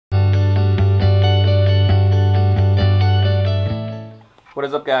What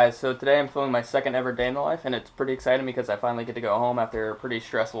is up, guys? So today I'm filming my second ever day in the life, and it's pretty exciting because I finally get to go home after a pretty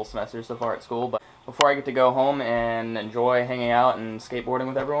stressful semester so far at school. But before I get to go home and enjoy hanging out and skateboarding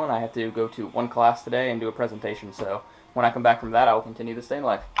with everyone, I have to go to one class today and do a presentation. So when I come back from that, I will continue this day in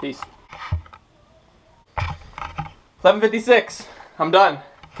life. Peace. 11:56. I'm done.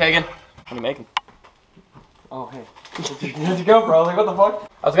 Kagan, what are you making? Oh, hey. Where'd you go, bro? I was like, what the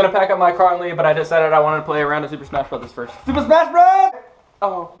fuck? I was gonna pack up my car and leave, but I decided I wanted to play a round of Super Smash Bros. First. Super Smash Bros!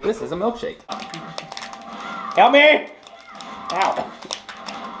 Oh, this is a milkshake. Help me! Ow.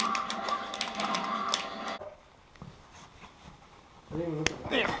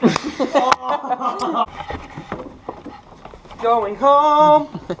 Going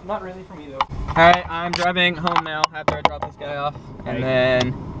home! Not really for me, though. Alright, I'm driving home now after I drop this guy off. And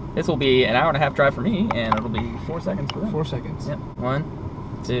then this will be an hour and a half drive for me, and it'll be 4 seconds for them. 4 seconds. Yep.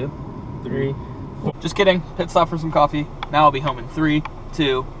 1, 2, 3, 4. Just kidding. Pit stop for some coffee. Now I'll be home in 3,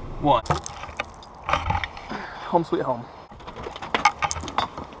 2, 1. Home sweet home.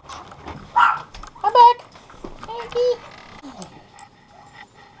 I'm back.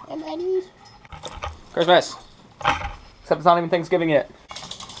 Hey, buddies. Christmas. Except it's not even Thanksgiving yet.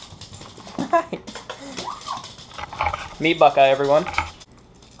 Hi. Meet Buckeye, everyone.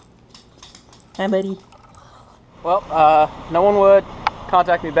 Hi, buddy. Well, no one would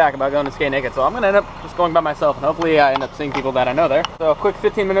contact me back about going to skate naked, so I'm gonna end up just going by myself, and hopefully I end up seeing people that I know there. So a quick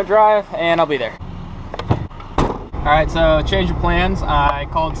 15-minute drive, and I'll be there. Alright, so change of plans. I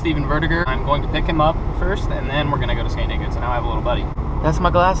called Steven Vertiger. I'm going to pick him up first, and then we're gonna go to skate naked, so now I have a little buddy. That's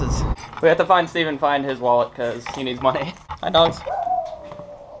my glasses. We have to find Steven, find his wallet, because he needs money. Hi, dogs.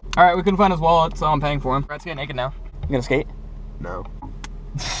 Alright, we couldn't find his wallet, so I'm paying for him. We're at skate naked now. You gonna skate? No.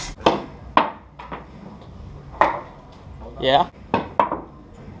 Yeah?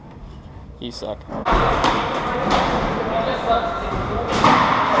 You suck.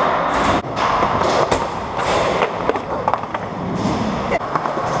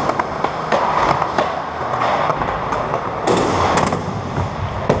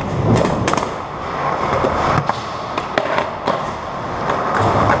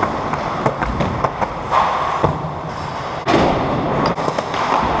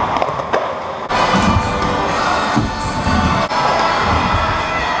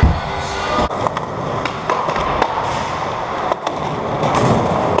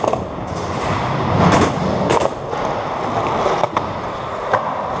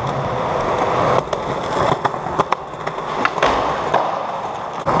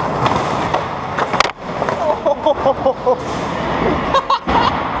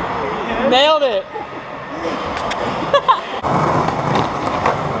 Nailed it!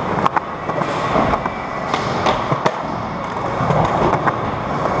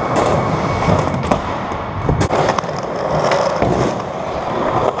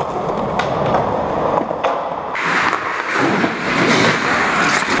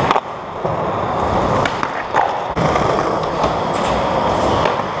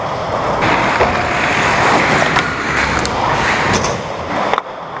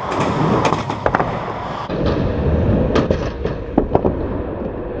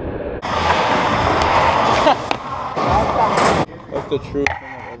 The truest thing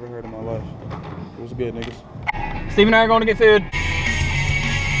I've ever heard in my life. It was good, niggas. Steve and I are going to get food.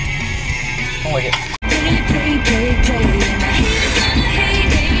 Don't lick it.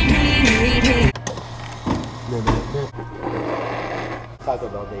 Taco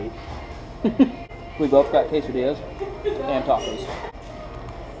Bell date. We both got quesadillas and tacos.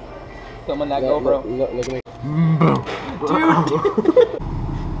 Filming that GoPro. Look at me.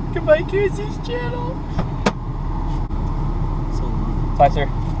 Dude! Goodbye, Casey's channel. Bye, sir.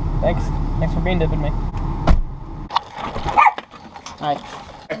 Thanks. Thanks for being dipping me. Hi.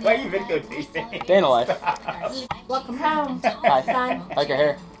 Why are you videotaping? Day in the life. Welcome home. Hi. Like your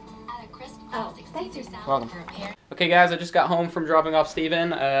hair. Oh, thank you. Welcome. Okay, guys, I just got home from dropping off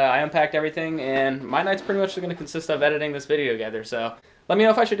Steven. I unpacked everything, and my night's pretty much going to consist of editing this video together, so let me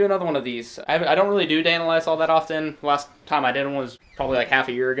know if I should do another one of these. I don't really do day in the life all that often. Last time I did one was probably like half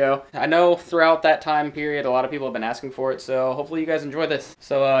a year ago. I know throughout that time period, a lot of people have been asking for it, so hopefully you guys enjoy this.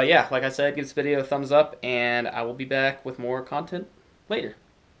 So yeah, like I said, give this video a thumbs up, and I will be back with more content later.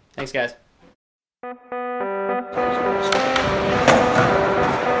 Thanks, guys.